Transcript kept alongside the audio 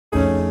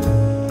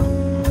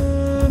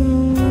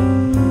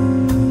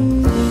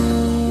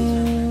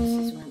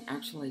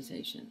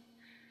information.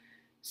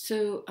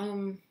 So,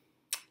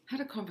 had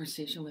a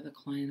conversation with a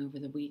client over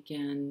the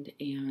weekend,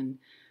 and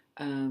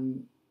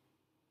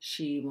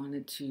she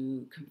wanted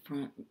to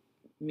confront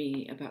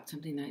me about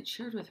something I had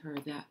shared with her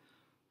that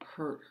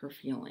hurt her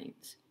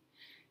feelings.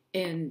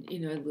 And,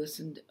 I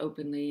listened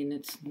openly, and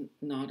it's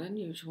not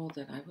unusual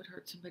that I would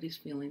hurt somebody's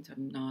feelings.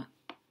 I'm not,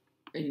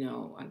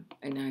 and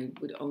I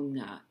would own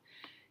that.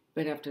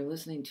 But after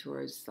listening to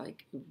her, it's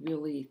like, I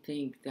really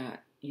think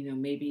that,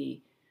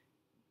 maybe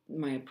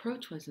my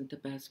approach wasn't the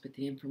best, but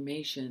the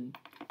information,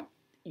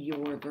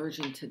 your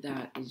aversion to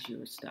that is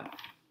your stuff.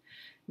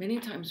 Many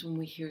times when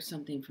we hear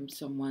something from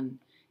someone,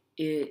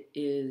 it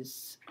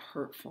is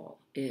hurtful.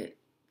 It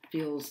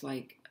feels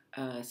like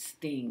a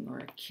sting or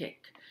a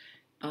kick.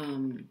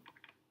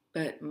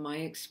 But my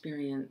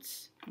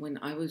experience when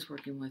I was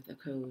working with a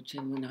coach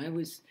and when I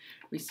was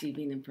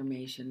receiving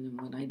information,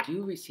 and when I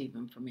do receive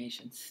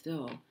information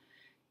still,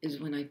 is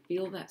when I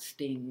feel that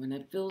sting, when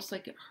it feels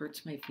like it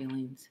hurts my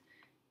feelings,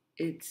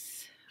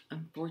 it's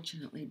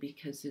unfortunately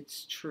because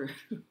it's true.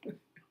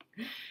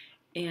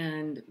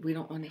 And we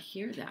don't want to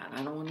hear that.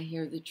 I don't want to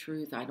hear the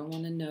truth. I don't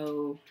want to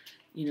know,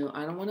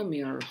 I don't want a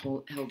mirror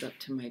held up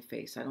to my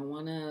face. I don't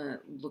want to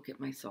look at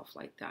myself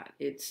like that.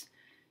 It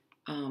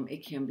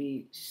can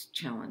be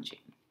challenging.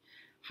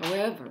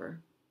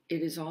 However,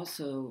 it is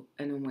also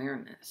an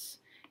awareness.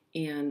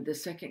 And the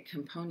second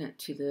component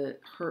to the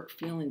hurt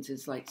feelings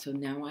is like, so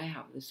now I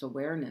have this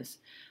awareness.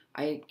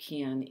 I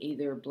can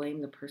either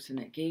blame the person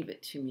that gave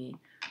it to me,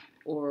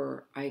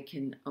 or I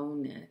can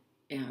own it,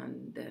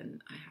 and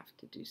then I have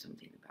to do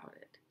something about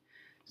it.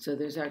 So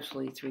there's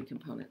actually three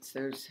components.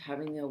 There's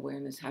having the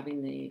awareness,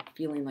 having the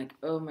feeling like,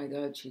 oh my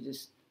God, she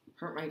just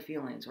hurt my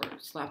feelings, or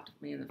slapped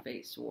me in the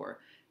face, or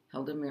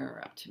held a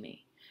mirror up to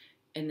me.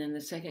 And then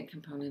the second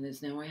component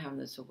is, now I have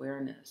this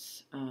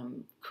awareness.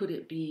 Could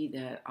it be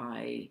that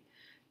I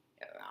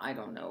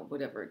don't know,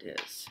 whatever it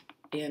is.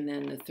 And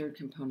then the third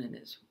component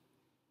is,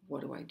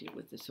 what do I do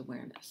with this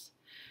awareness?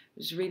 I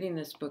was reading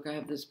this book. I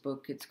have this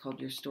book. It's called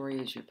Your Story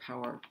is Your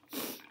Power.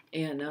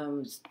 And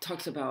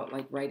talks about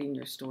like writing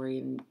your story.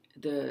 And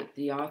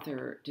the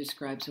author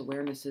describes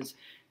awareness as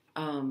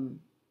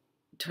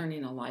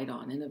turning a light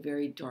on in a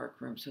very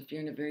dark room. So if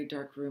you're in a very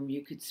dark room,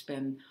 you could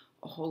spend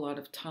a whole lot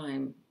of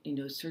time,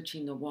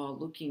 searching the wall,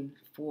 looking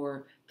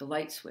for the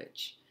light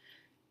switch.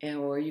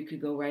 Or you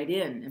could go right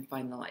in and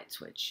find the light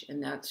switch.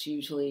 And that's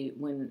usually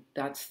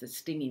that's the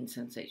stinging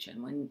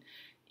sensation. When,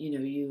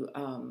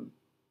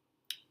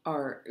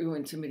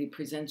 when somebody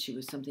presents you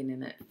with something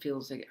and it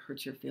feels like it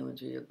hurts your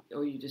feelings,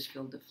 or you just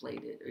feel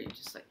deflated, or you're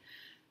just like,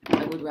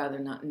 I would rather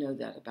not know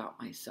that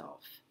about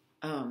myself.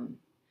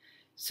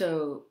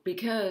 So,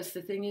 because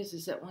the thing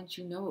is that once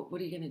you know it,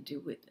 what are you going to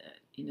do with it?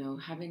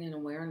 Having an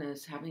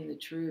awareness, having the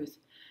truth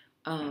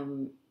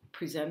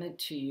presented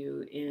to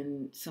you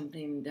in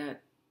something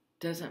that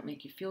doesn't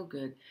make you feel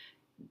good,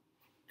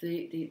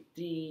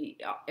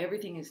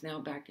 everything is now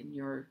back in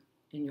your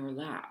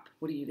lap.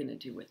 What are you going to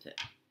do with it?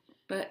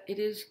 But it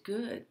is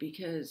good,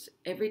 because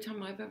every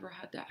time I've ever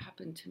had that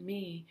happen to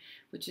me,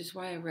 which is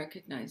why I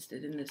recognized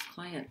it in this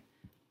client,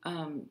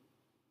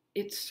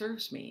 it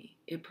serves me.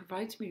 It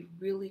provides me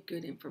really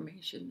good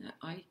information that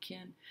I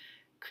can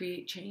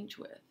create change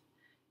with.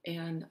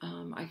 And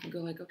I can go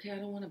like, okay, I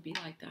don't want to be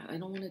like that. I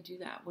don't want to do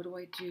that. What do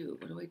I do?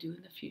 What do I do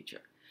in the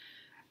future?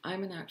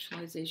 I'm an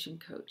actualization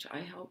coach. I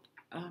help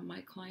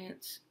my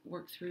clients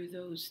work through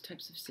those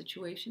types of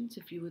situations.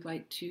 If you would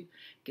like to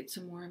get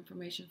some more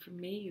information from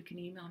me, you can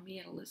email me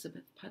at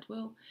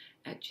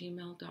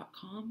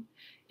elizabethpudwell@gmail.com.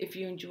 If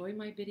you enjoy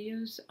my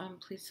videos,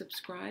 please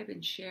subscribe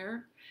and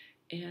share.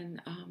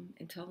 And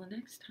until the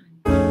next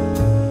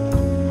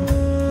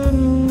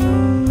time.